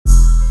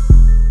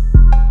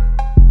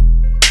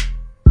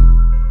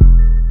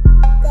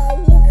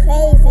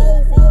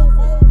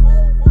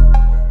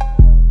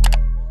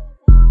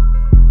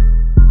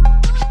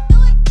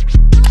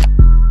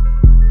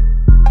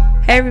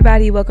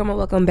everybody,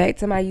 welcome back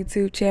to my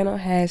YouTube channel,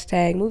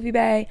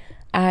 #MovieBay.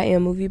 I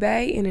am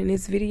MovieBay, and in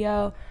this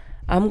video,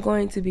 I'm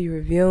going to be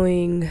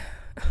reviewing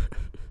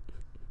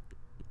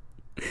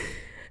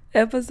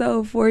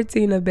episode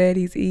 14 of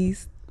Baddies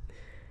East.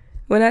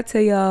 When I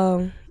tell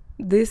y'all,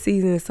 this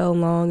season is so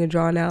long and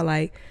drawn out,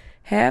 like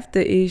half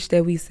the ish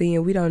that we see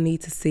and we don't need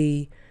to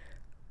see.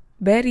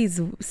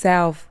 Baddies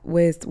South,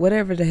 West,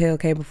 whatever the hell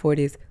came before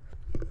this,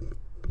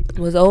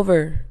 was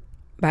over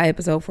by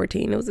episode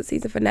 14. It was the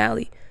season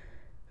finale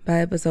by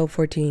episode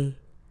 14.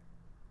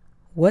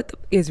 What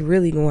is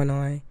really going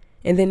on?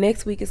 And then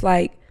next week it's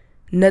like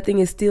nothing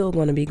is still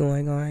going to be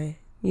going on.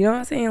 You know what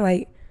I'm saying?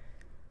 Like,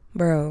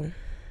 bro,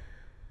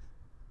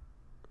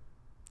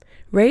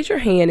 raise your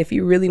hand if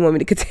you really want me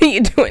to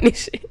continue doing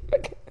this shit.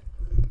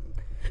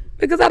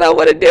 Because I don't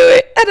want to do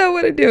it. I don't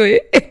want to do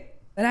it.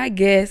 But I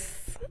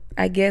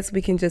guess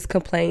we can just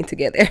complain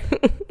together.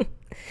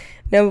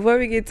 Now, before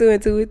we get too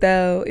into it,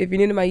 though, if you're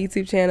new to my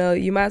YouTube channel,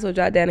 you might as well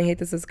drop down and hit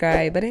the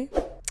subscribe button.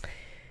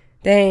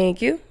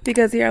 Thank you.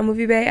 Because here on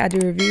MovieBay, I do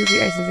reviews,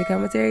 reactions, and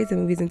commentaries of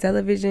movies and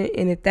television.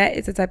 And if that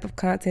is the type of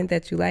content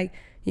that you like,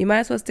 you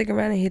might as well stick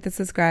around and hit the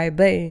subscribe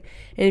button.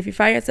 And if you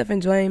find yourself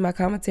enjoying my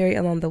commentary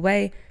along the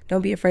way,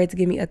 don't be afraid to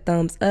give me a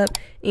thumbs up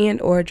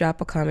and or drop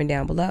a comment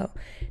down below.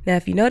 Now,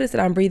 if you notice that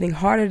I'm breathing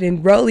harder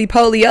than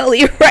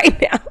roly-poly-oly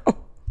right now,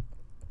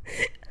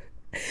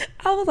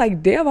 I was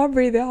like, damn, I'm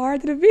breathing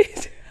hard to the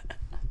bitch.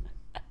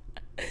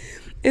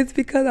 It's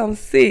because I'm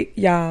sick,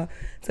 y'all.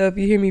 So if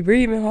you hear me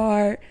breathing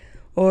hard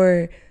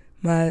or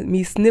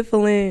me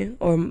sniffling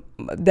or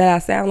that I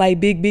sound like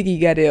Big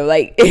Biggie, goddamn,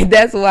 like,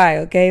 that's why,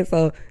 okay?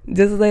 So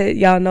just let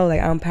y'all know,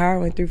 like, I'm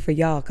powering through for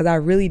y'all because I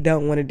really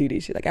don't want to do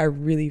this shit. Like, I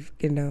really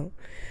fucking don't.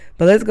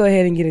 But let's go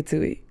ahead and get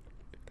into it.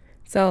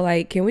 So,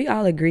 like, can we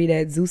all agree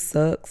that Zeus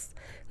sucks?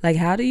 Like,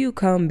 how do you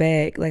come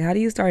back? Like, how do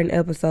you start an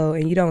episode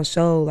and you don't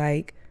show,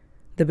 like,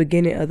 the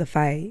beginning of the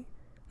fight?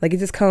 Like, it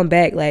just come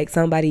back like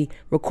somebody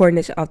recording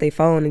this shit off their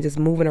phone and just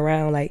moving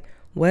around. Like,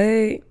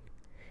 what?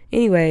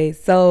 Anyway,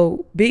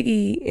 so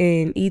Biggie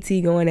and E.T.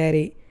 going at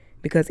it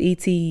because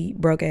E.T.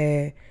 broke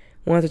ass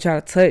wanted to try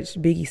to touch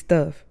Biggie's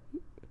stuff.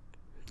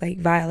 Like,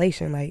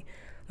 violation.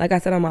 Like I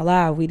said on my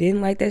live, we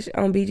didn't like that shit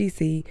on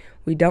BGC.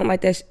 We don't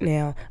like that shit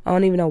now. I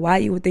don't even know why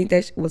you would think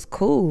that shit was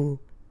cool.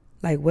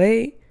 Like, what?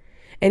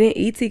 And then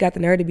E.T. got the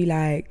nerve to be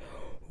like,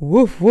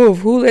 woof, woof,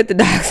 who let the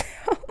dogs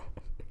out?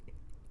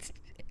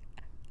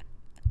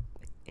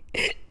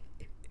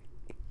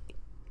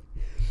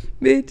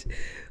 Bitch,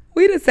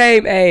 we the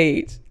same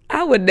age.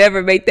 I would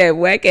never make that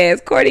whack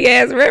ass, corny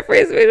ass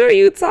reference. What are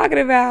you talking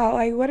about?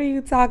 Like, what are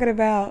you talking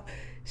about?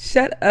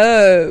 Shut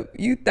up.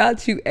 You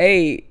thought you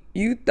ate.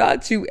 You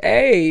thought you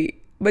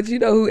ate. But you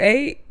know who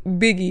ate?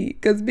 Biggie.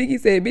 Because Biggie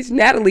said, bitch,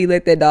 Natalie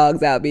let that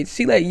dogs out, bitch.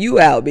 She let you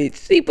out,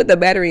 bitch. She put the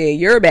battery in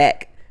your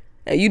back.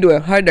 And you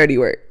doing her dirty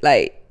work.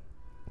 Like,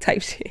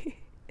 type shit.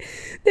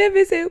 That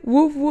bitch said,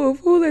 woof, woof.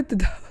 Who let the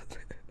dogs out?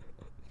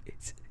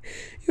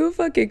 You a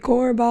fucking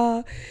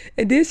cornball.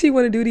 And then she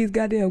want to do these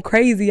goddamn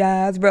crazy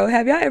eyes, bro.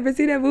 Have y'all ever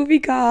seen that movie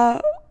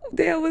called,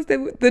 damn, what's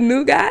the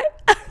New Guy?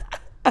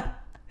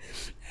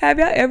 Have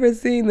y'all ever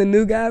seen The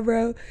New Guy,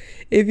 bro?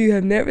 If you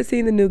have never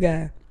seen The New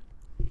Guy,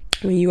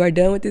 when you are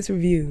done with this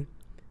review,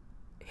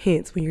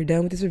 hence, when you're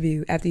done with this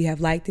review, after you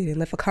have liked it and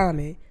left a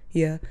comment,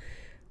 yeah,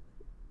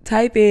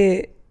 type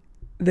in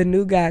The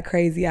New Guy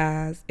crazy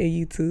eyes in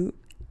YouTube.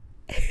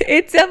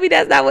 And tell me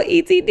that's not what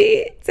E.T.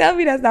 did. Tell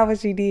me that's not what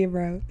she did,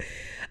 bro.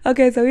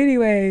 Okay, so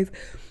anyways,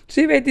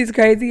 she made this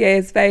crazy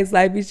ass face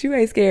like, bitch, you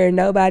ain't scaring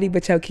nobody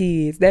but your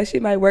kids. That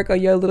shit might work on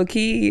your little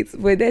kids,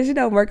 but that shit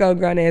don't work on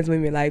grown ass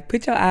women. Like,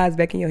 put your eyes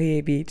back in your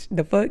head, bitch.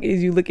 The fuck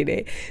is you looking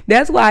at?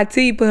 That's why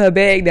T put her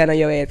bag down on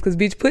your ass, because,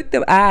 bitch, put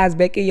them eyes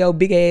back in your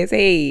big ass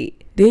head.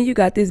 Then you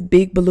got this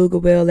big beluga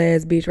whale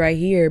ass bitch right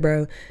here,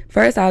 bro.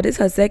 First off, this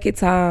her second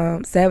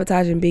time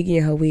sabotaging Biggie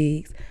and her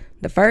wigs.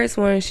 The first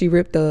one, she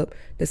ripped up.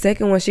 The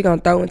second one, she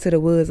gonna throw into the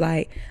woods.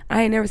 Like,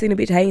 I ain't never seen a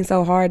bitch hating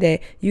so hard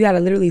that you gotta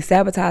literally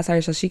sabotage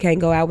her so she can't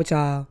go out with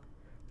y'all.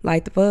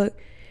 Like, the fuck?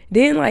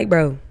 Then, like,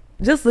 bro,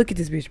 just look at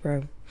this bitch,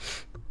 bro.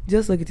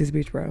 Just look at this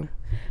bitch, bro.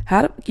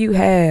 How do you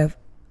have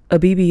a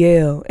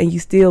BBL and you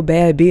still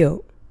bad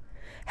built?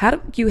 How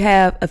do you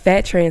have a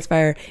fat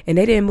transfer and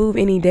they didn't move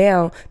any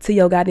down to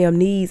your goddamn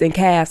knees and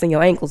calves and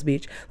your ankles,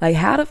 bitch? Like,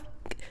 how the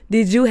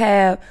did you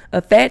have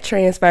a fat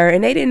transfer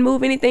and they didn't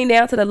move anything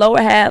down to the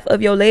lower half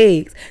of your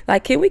legs?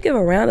 Like, can we give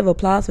a round of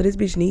applause for this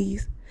bitch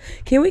knees?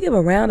 Can we give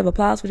a round of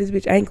applause for this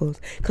bitch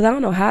ankles? Because I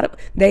don't know how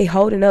they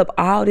holding up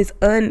all this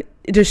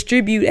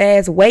undistribute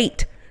ass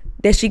weight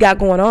that she got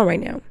going on right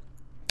now.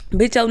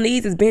 Bitch, your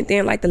knees is bent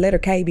in like the letter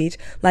K, bitch.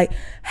 Like,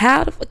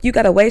 how the fuck you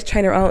got a waist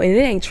trainer on and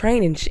it ain't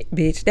training shit,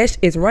 bitch? That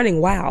is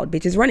running wild,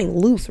 bitch. It's running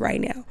loose right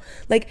now.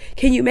 Like,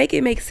 can you make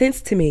it make sense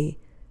to me?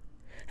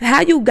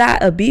 How you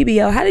got a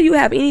BBL? How do you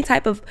have any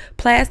type of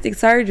plastic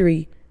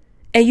surgery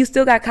and you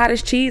still got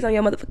cottage cheese on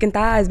your motherfucking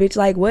thighs, bitch?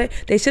 Like, what?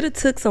 They should have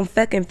took some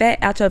fucking fat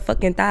out your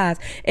fucking thighs.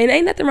 And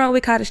ain't nothing wrong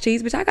with cottage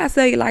cheese, bitch. I got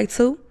cellulite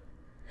too.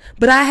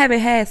 But I haven't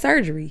had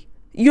surgery.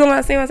 You know what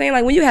I'm saying?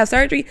 Like, when you have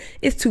surgery,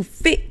 it's to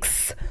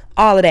fix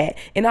all of that.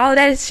 And all of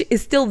that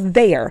is still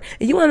there.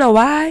 And you want to know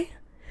why?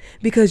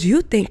 Because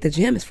you think the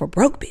gym is for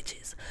broke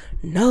bitches.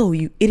 No,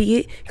 you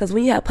idiot. Because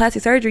when you have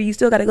plastic surgery, you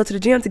still got to go to the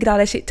gym to get all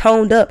that shit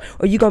toned up,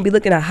 or you going to be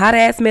looking a hot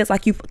ass mess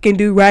like you fucking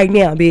do right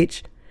now,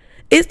 bitch.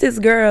 It's this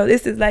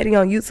lady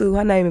on YouTube.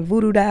 Her name is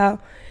Voodoo Doll.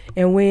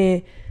 And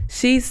when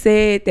she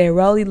said that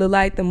Rolly looked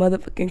like the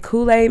motherfucking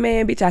Kool-Aid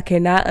man, bitch, I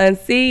cannot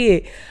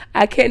unsee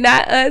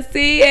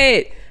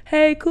it.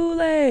 Hey,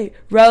 Kool-Aid.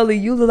 Rolly,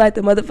 you look like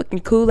the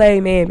motherfucking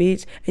Kool-Aid man,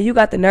 bitch. And you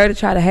got the nerve to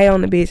try to hate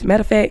on the bitch.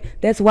 Matter of fact,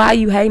 that's why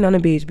you hating on the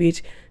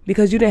bitch.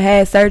 Because you done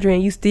had surgery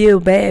and you still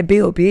bad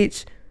built,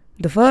 bitch.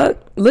 The fuck?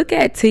 Look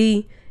at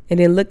T and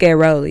then look at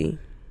Rolly.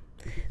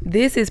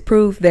 This is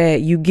proof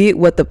that you get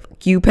what the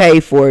fuck you pay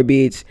for,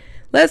 bitch.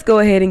 Let's go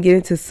ahead and get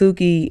into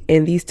Suki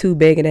and these two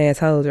begging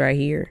assholes right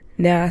here.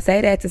 Now, I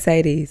say that to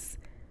say this.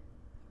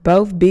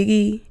 Both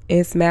Biggie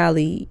and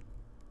Smiley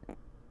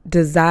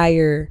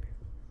desire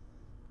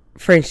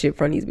friendship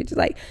from these bitches.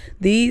 Like,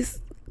 these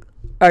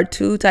are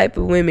two type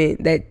of women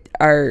that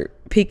are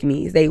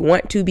pick-me's. They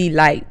want to be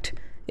liked,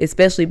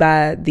 especially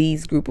by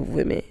these group of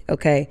women,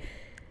 okay?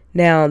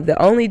 Now, the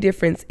only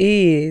difference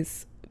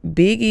is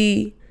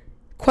Biggie,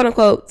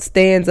 quote-unquote,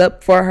 stands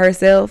up for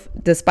herself,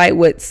 despite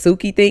what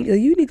Suki thinks.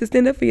 You need to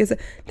stand up for yourself.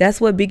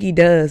 That's what Biggie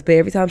does, but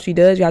every time she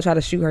does, y'all try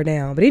to shoot her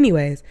down. But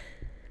anyways,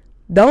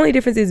 the only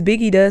difference is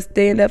Biggie does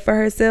stand up for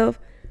herself,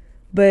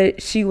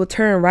 but she will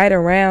turn right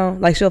around,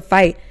 like she'll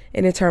fight,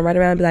 and then turn right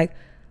around and be like,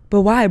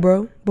 but why,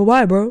 bro?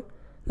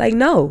 Like,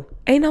 no,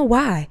 ain't no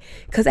why.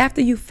 Because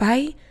after you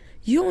fight,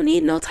 you don't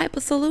need no type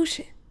of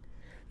solution.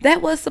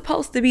 That was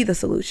supposed to be the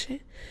solution.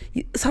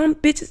 Some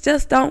bitches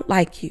just don't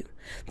like you.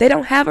 They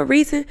don't have a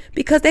reason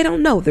because they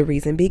don't know the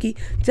reason, Biggie.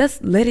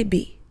 Just let it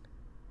be.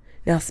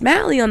 Now,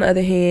 Smiley, on the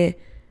other hand,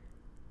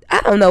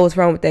 I don't know what's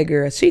wrong with that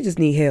girl. She just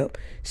need help.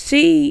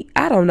 I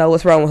don't know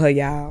what's wrong with her,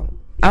 y'all.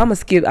 I'ma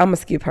skip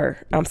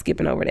her. I'm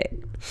skipping over that.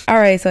 All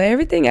right, so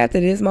everything after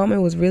this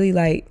moment was really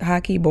like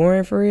high-key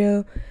boring for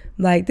real.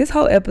 Like, this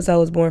whole episode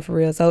was boring for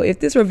real. So if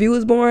this review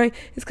is boring,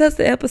 it's because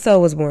the episode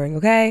was boring,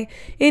 okay?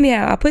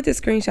 Anyhow, I put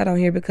this screenshot on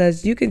here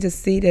because you can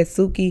just see that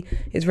Suki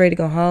is ready to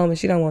go home and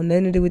she don't want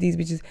nothing to do with these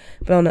bitches.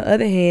 But on the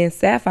other hand,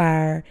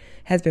 Sapphire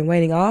has been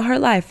waiting all her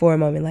life for a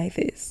moment like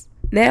this.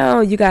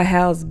 Now you got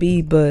House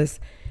B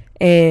bus,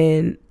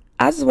 and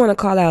I just want to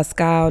call out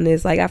Sky on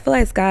this. Like, I feel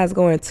like Sky is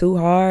going too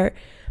hard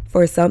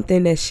for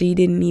something that she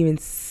didn't even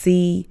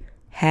see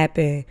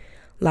happen.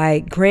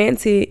 Like,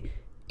 granted,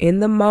 in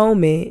the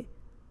moment,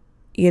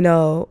 you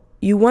know,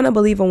 you want to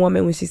believe a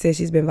woman when she says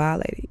she's been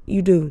violated.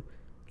 You do.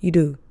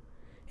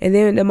 And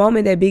then the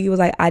moment that Biggie was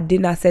like, I did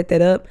not set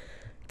that up,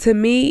 to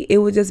me, it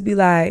would just be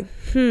like,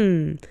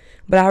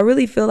 But I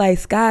really feel like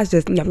Sky's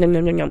just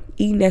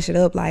eating that shit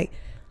up. Like,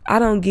 I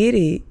don't get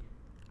it.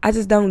 I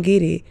just don't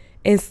get it.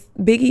 And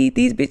Biggie,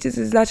 these bitches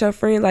is not your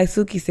friends like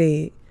Suki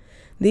said.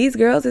 These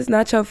girls is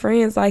not your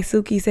friends like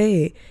Suki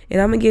said.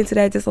 And I'm going to get into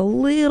that just a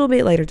little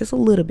bit later. Just a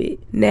little bit.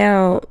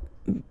 Now,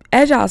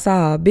 as y'all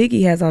saw,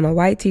 Biggie has on a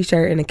white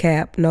t-shirt and a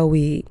cap, no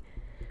wig.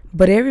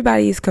 But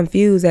everybody is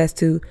confused as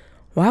to,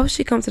 why would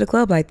she come to the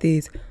club like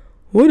this?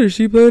 What is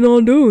she planning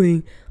on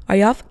doing? Are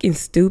y'all fucking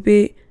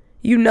stupid?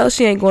 You know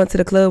she ain't going to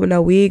the club with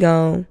no wig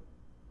on.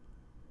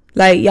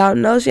 Like, y'all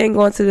know she ain't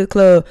going to the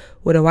club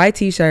with a white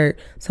t-shirt,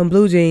 some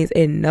blue jeans,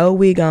 and no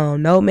wig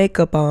on, no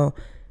makeup on.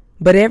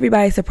 But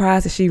everybody's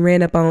surprised that she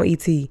ran up on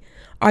E.T.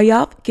 Are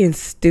y'all fucking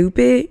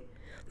stupid?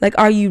 Like,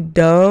 are you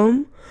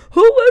dumb?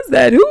 Who was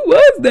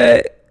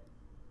that?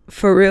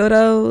 For real,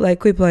 though? Like,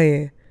 quit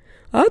playing.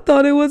 I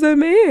thought it was a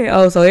man.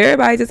 Oh, so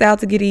everybody just out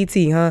to get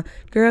E.T., huh?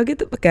 Girl, get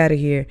the fuck out of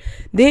here.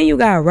 Then you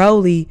got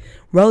Rolly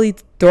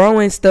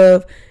throwing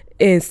stuff.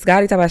 And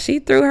Scotty talking about she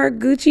threw her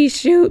Gucci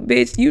shoe.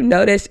 Bitch, you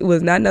know that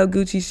was not no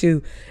Gucci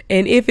shoe.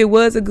 And if it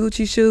was a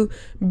Gucci shoe,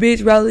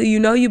 bitch, Rolly,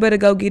 you know you better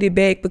go get it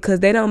back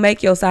because they don't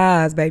make your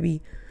size,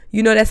 baby.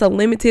 You know that's a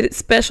limited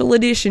special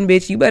edition,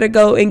 bitch. You better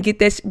go and get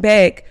that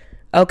back,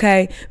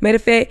 okay? Matter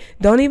of fact,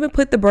 don't even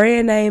put the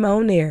brand name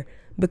on there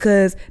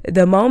because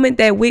the moment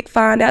that Wick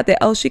find out that,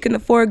 oh, she can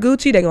afford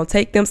Gucci, they gonna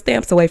take them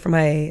stamps away from her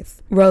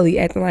ass. Rolly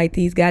acting like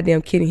these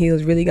goddamn kitten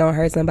heels really gonna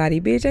hurt somebody.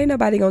 Bitch, ain't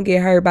nobody gonna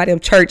get hurt by them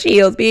church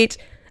heels, bitch.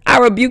 I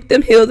rebuke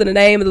them heels in the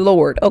name of the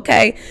Lord,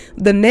 okay?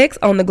 The next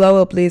on the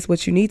glow up list,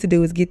 what you need to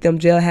do is get them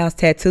jailhouse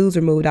tattoos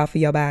removed off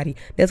of your body.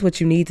 That's what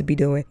you need to be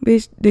doing.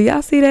 Bitch, do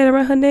y'all see that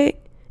around her neck?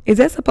 Is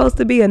that supposed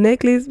to be a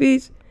necklace,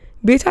 bitch?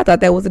 Bitch, I thought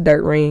that was a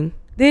dirt ring.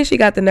 Then she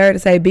got the nerve to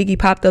say Biggie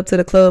popped up to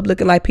the club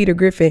looking like Peter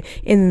Griffin.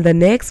 In the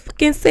next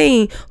fucking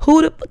scene,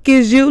 who the fuck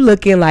is you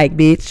looking like,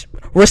 bitch?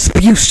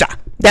 Rasputia.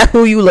 That's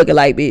who you looking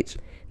like, bitch.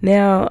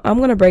 Now, I'm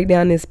going to break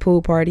down this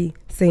pool party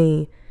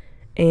scene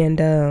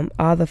and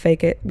all the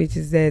fake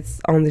bitches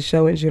that's on the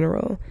show in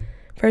general.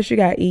 First, you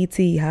got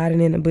E.T.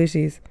 hiding in the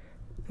bushes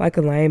like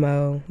a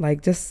lame-o,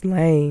 like just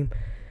lame.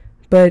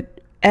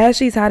 But as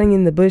she's hiding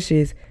in the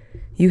bushes,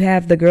 you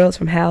have the girls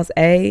from House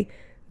A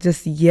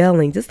just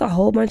yelling, just a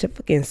whole bunch of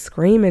fucking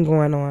screaming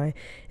going on.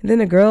 And then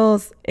the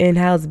girls in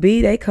House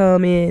B, they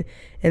come in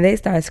and they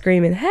start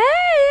screaming, hey,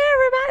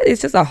 everybody.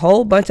 It's just a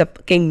whole bunch of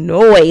fucking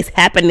noise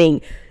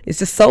happening. It's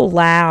just so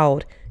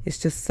loud. It's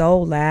just so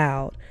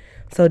loud.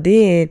 So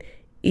then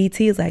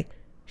E.T. is like,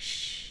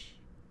 shh,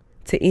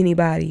 to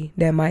anybody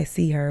that might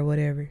see her or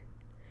whatever.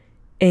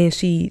 And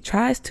she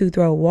tries to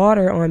throw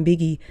water on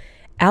Biggie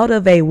out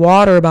of a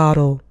water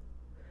bottle.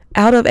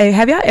 Have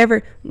y'all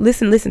ever,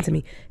 listen to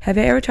me. Have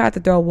you ever tried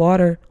to throw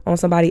water on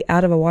somebody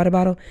out of a water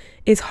bottle?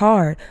 It's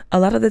hard. A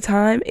lot of the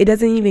time, it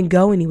doesn't even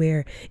go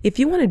anywhere. If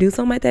you want to do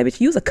something like that, bitch,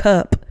 use a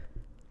cup.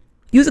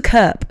 Use a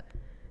cup.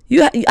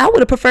 I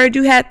would have preferred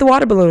you had the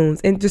water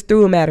balloons and just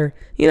threw them at her.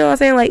 You know what I'm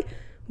saying? Like,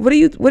 what are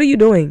you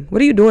doing?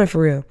 What are you doing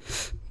for real?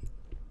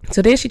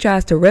 So then she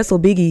tries to wrestle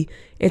Biggie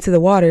into the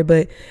water,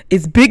 but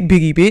it's Big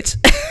Biggie, bitch.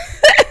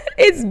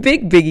 It's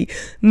Big Biggie,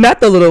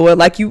 not the little one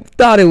like you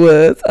thought it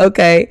was,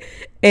 okay?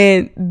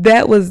 And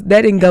that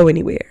didn't go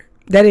anywhere.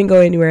 That didn't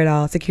go anywhere at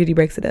all. Security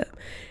breaks it up.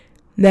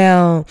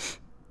 Now,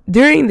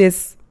 during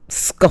this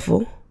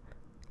scuffle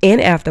and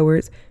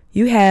afterwards,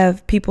 you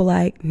have people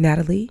like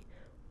Natalie,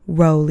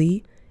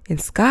 Rolly,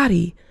 and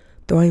Scotty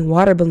throwing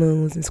water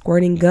balloons and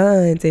squirting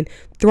guns and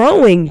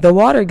throwing the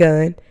water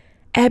gun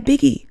at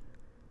Biggie,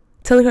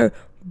 telling her,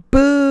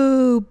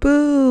 boo,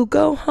 boo,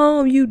 go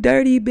home, you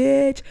dirty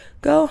bitch.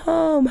 Go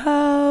home,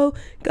 ho.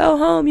 Go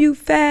home, you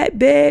fat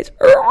bitch.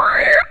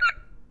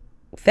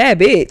 Fat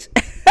bitch.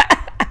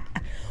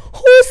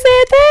 Who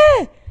said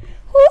that?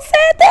 Who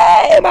said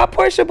that? And my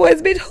Portia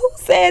Boys bitch, who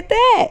said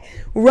that?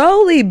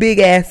 Rolly big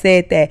ass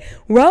said that.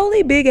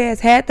 Rolly big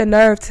ass had the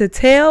nerve to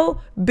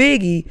tell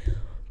Biggie,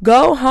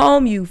 go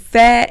home, you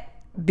fat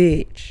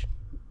bitch.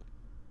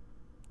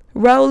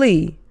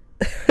 Rolly,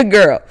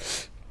 girl,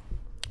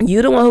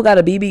 you the one who got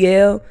a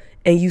BBL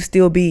and you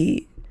still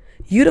big.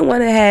 You the one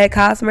that had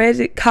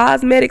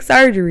cosmetic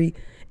surgery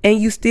and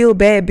you still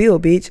bad bill,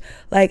 bitch.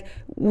 Like,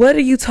 what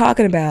are you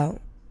talking about?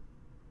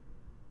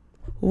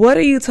 What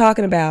are you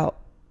talking about?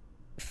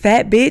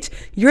 Fat bitch?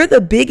 You're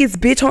the biggest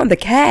bitch on the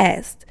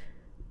cast.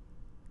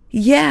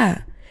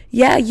 Yeah,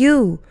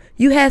 you.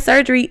 You had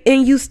surgery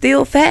and you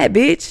still fat,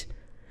 bitch.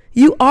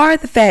 You are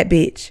the fat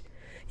bitch.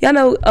 Y'all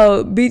know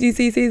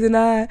BGC season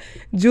 9,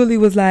 Julie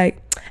was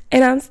like,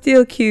 and I'm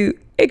still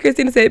cute. And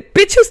Christina said,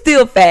 bitch, you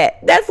still fat.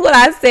 That's what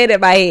I said in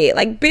my head.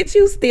 Like, bitch,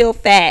 you still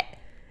fat.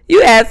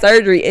 You had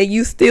surgery and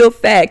you still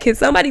fat. Can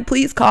somebody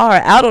please call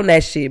her out on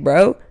that shit,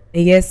 bro?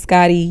 And yes,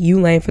 Scotty,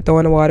 you lame for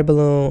throwing a water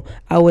balloon.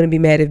 I wouldn't be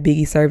mad if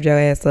Biggie served your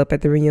ass up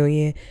at the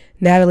reunion.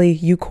 Natalie,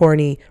 you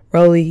corny.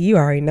 Rolly, you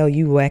already know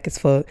you whack as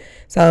fuck.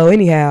 So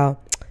anyhow,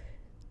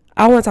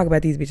 I want to talk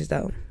about these bitches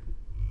though.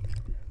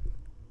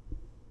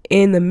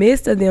 In the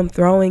midst of them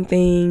throwing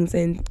things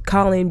and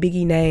calling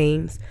Biggie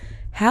names,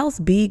 House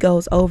B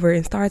goes over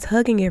and starts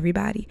hugging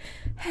everybody.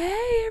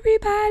 Hey,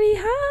 everybody,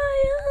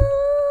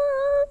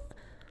 hi.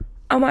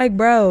 I'm like,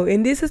 bro,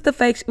 and this is the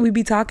fake we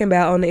be talking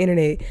about on the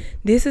internet.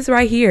 This is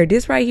right here.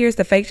 This right here is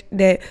the fake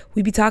that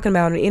we be talking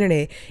about on the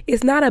internet.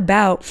 It's not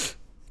about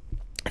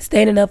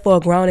standing up for a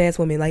grown-ass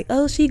woman. Like,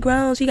 oh, she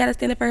grown. She got to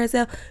stand up for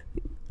herself.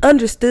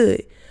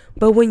 Understood.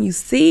 But when you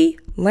see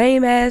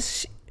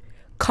lame-ass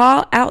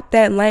call out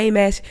that lame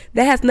ass,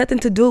 that has nothing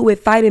to do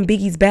with fighting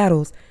Biggie's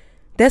battles.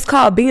 That's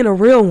called being a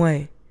real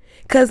one.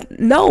 Cause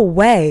no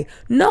way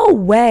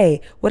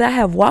would I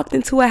have walked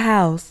into a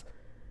house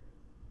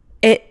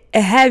and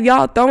have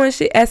y'all throwing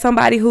shit at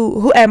somebody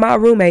who at my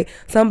roommate,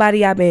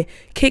 somebody I've been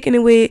kicking it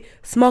with,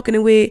 smoking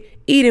it with,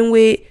 eating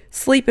with,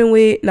 sleeping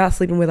with, not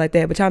sleeping with like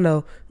that, but y'all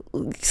know,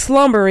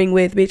 slumbering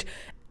with, bitch,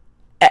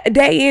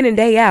 day in and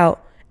day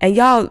out. And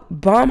y'all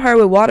bomb her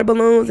with water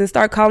balloons and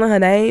start calling her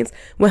names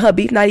when her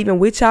beef not even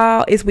with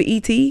y'all, it's with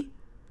E.T.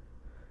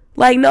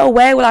 Like, no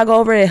way would I go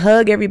over and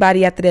hug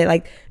everybody after that.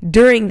 Like,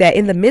 during that,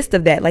 in the midst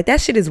of that. Like, that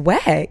shit is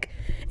whack.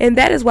 And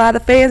that is why the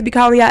fans be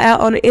calling y'all out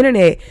on the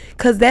internet.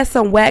 Because that's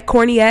some whack,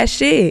 corny ass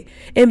shit.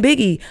 And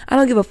Biggie, I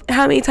don't give a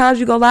how many times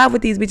you go live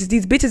with these bitches.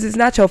 These bitches is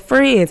not your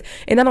friends.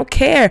 And I don't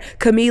care,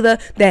 Camila,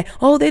 that,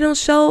 oh, they don't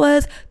show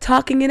us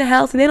talking in the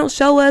house. And they don't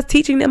show us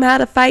teaching them how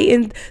to fight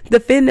and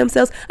defend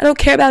themselves. I don't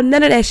care about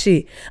none of that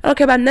shit. I don't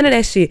care about none of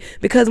that shit.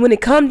 Because when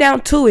it come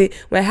down to it,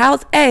 when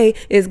House A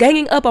is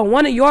ganging up on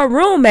one of your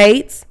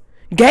roommates,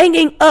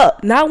 ganging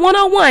up, not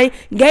one-on-one,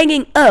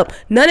 ganging up.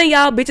 None of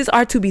y'all bitches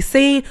are to be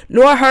seen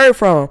nor heard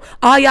from.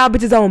 All y'all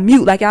bitches on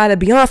mute like y'all at a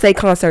Beyonce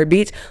concert,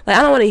 bitch. Like,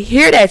 I don't want to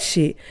hear that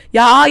shit.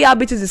 All y'all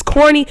bitches is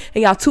corny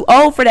and y'all too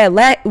old for that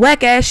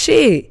whack ass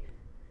shit.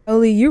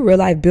 Oli, you real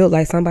life built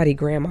like somebody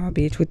grandma,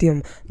 bitch, with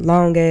them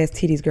long ass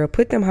titties, girl.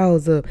 Put them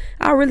hoes up.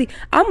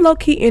 I'm low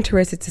key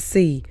interested to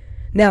see.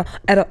 Now,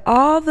 out of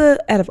all the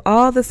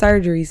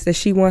surgeries that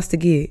she wants to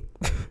get,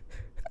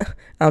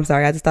 I'm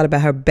sorry, I just thought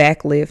about her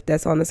back lift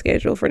that's on the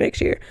schedule for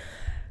next year.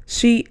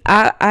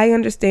 I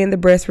understand the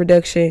breast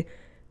reduction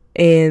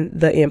and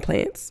the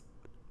implants.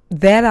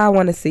 That I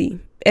want to see.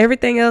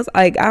 Everything else,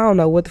 like, I don't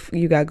know what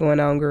you got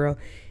going on, girl.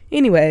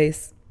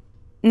 Anyways,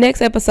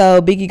 next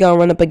episode, Biggie gonna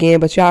run up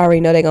again, but y'all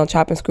already know they gonna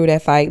chop and screw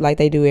that fight like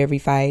they do every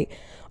fight.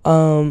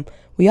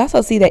 We We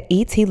also see that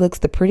E.T. looks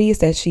the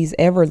prettiest that she's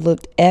ever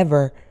looked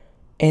ever.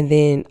 And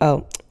then,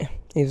 it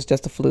was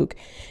just a fluke.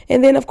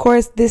 And then, of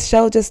course, this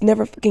show just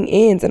never fucking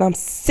ends. And I'm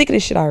sick of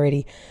this shit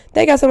already.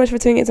 Thank y'all so much for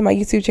tuning into my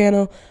YouTube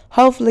channel.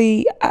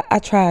 Hopefully, I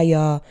try,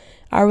 y'all.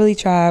 I really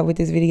tried with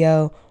this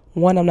video.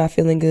 1, I'm not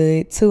feeling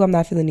good. 2, I'm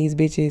not feeling these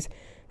bitches.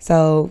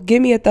 So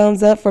give me a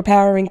thumbs up for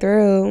powering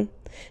through.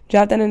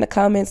 Drop that in the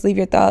comments. Leave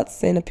your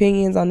thoughts and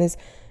opinions on this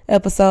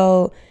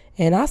episode.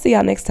 And I'll see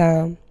y'all next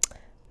time.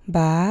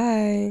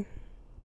 Bye.